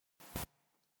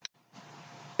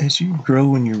As you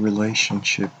grow in your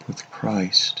relationship with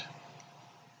Christ,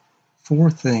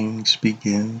 four things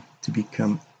begin to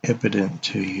become evident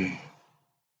to you.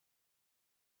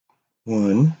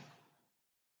 1,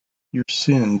 your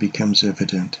sin becomes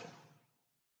evident.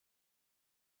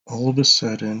 All of a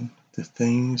sudden, the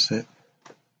things that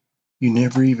you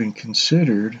never even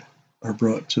considered are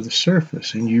brought to the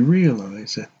surface, and you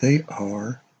realize that they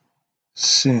are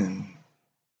sin.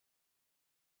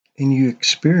 And you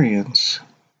experience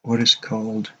what is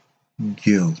called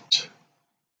guilt.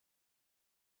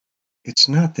 It's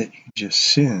not that you just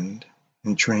sinned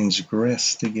and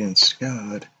transgressed against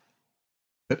God,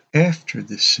 but after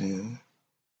the sin,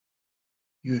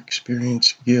 you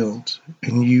experience guilt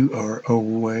and you are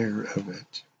aware of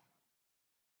it.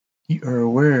 You are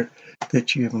aware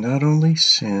that you have not only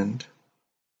sinned,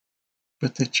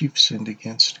 but that you've sinned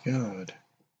against God.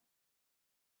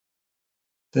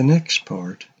 The next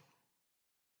part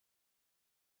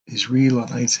is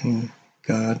realizing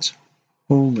God's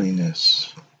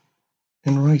holiness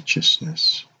and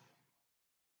righteousness.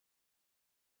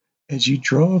 As you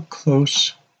draw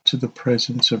close to the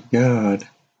presence of God,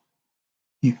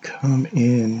 you come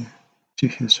in to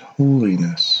His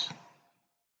holiness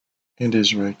and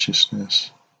His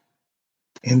righteousness.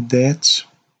 And that's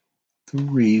the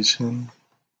reason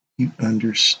you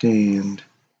understand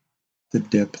the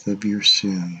depth of your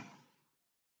sin.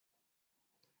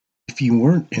 If you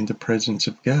weren't in the presence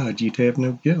of God, you'd have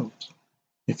no guilt.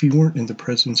 If you weren't in the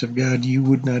presence of God, you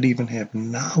would not even have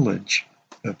knowledge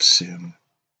of sin.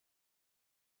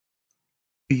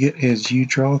 Yet as you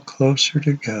draw closer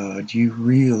to God, you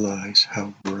realize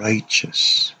how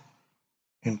righteous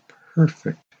and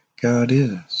perfect God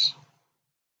is.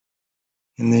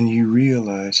 And then you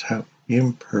realize how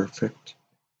imperfect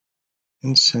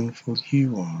and sinful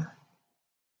you are.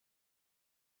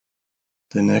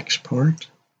 The next part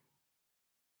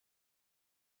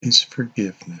is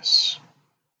forgiveness.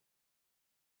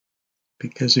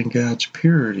 Because in God's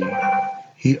purity,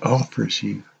 He offers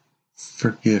you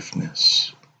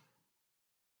forgiveness.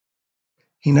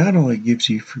 He not only gives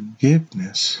you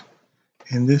forgiveness,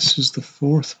 and this is the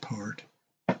fourth part,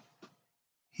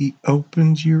 He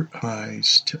opens your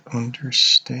eyes to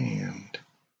understand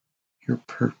your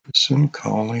purpose and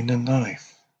calling in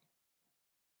life.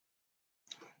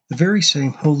 The very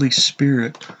same Holy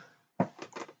Spirit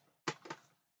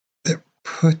that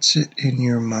puts it in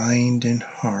your mind and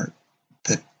heart,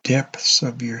 the depths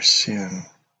of your sin,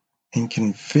 and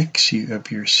convicts you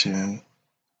of your sin,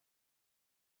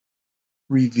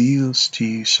 reveals to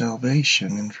you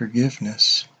salvation and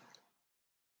forgiveness,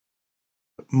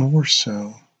 but more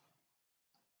so,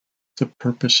 the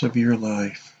purpose of your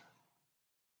life.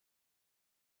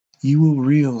 You will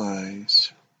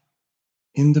realize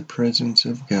in the presence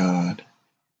of God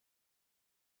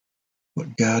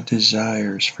what God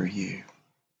desires for you,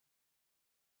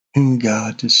 whom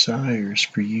God desires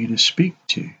for you to speak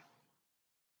to,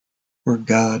 where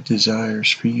God desires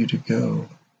for you to go.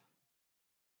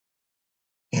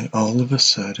 And all of a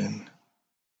sudden,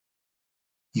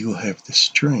 you will have the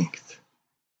strength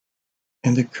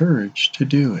and the courage to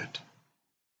do it.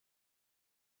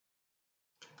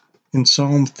 In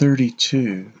Psalm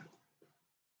 32,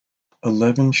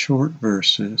 11 short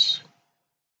verses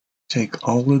take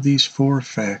all of these four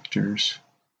factors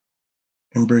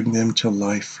and bring them to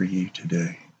life for you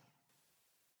today.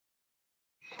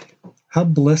 How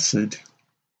blessed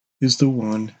is the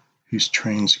one whose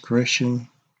transgression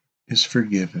is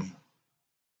forgiven,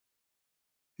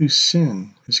 whose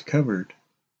sin is covered.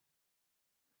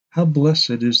 How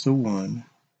blessed is the one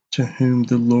to whom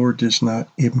the Lord does not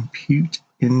impute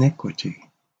iniquity,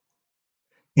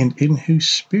 and in whose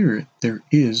spirit there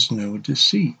is no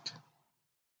deceit.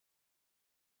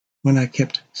 When I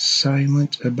kept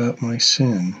silent about my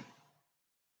sin,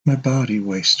 my body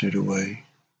wasted away.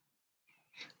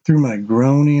 Through my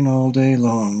groaning all day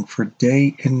long, for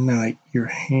day and night your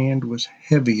hand was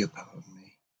heavy upon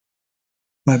me.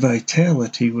 My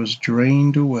vitality was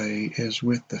drained away as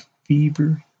with the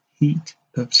fever heat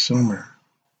of summer.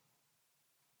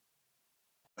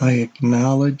 I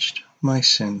acknowledged my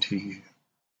sin to you.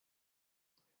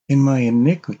 In my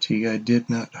iniquity I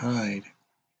did not hide.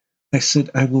 I said,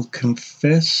 I will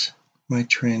confess my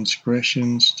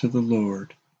transgressions to the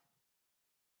Lord.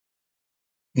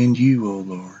 And you, O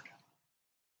Lord,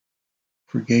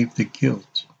 forgave the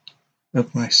guilt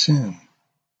of my sin.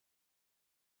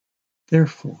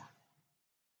 Therefore,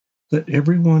 let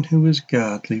everyone who is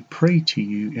godly pray to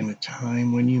you in a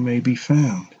time when you may be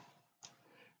found.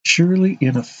 Surely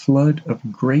in a flood of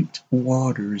great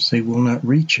waters they will not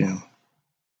reach him.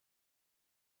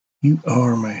 You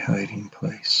are my hiding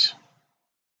place.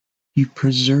 You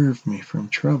preserve me from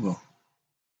trouble.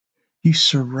 You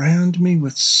surround me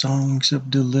with songs of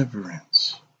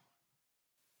deliverance.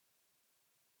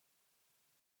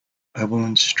 I will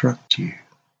instruct you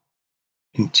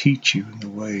and teach you in the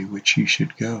way which you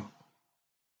should go.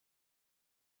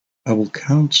 I will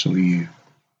counsel you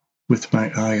with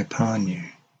my eye upon you.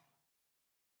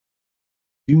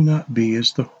 Do not be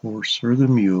as the horse or the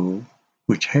mule,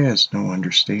 which has no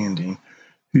understanding,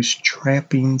 whose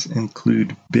trappings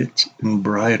include bits and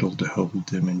bridle to hold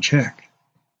them in check.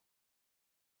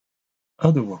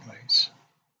 Otherwise,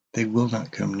 they will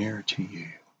not come near to you.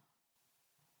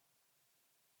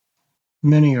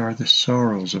 Many are the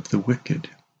sorrows of the wicked,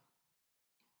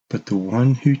 but the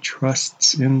one who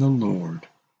trusts in the Lord,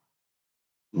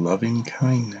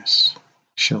 lovingkindness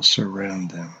shall surround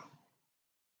them.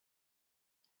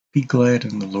 Be glad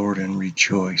in the Lord and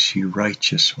rejoice, you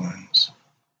righteous ones,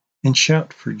 and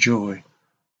shout for joy,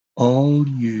 all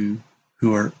you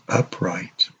who are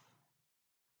upright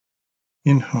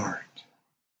in heart.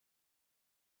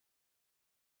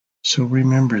 So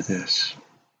remember this.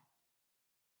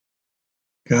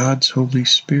 God's Holy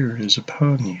Spirit is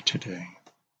upon you today.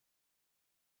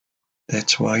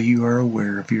 That's why you are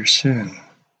aware of your sin.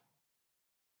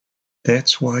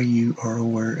 That's why you are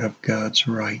aware of God's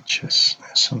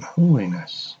righteousness and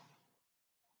holiness.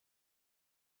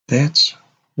 That's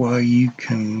why you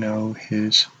can know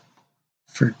His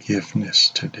forgiveness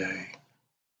today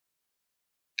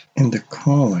and the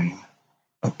calling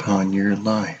upon your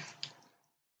life.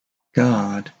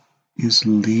 God is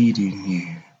leading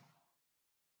you.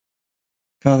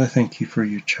 Father, thank you for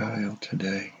your child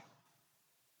today.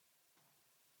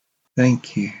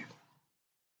 Thank you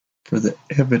for the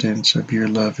evidence of your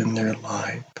love in their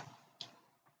life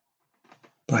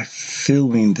by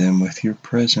filling them with your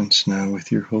presence now,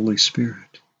 with your Holy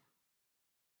Spirit.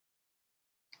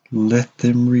 Let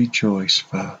them rejoice,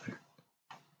 Father,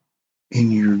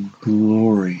 in your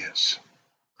glorious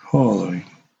calling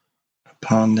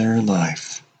upon their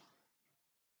life.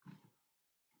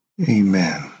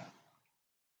 Amen.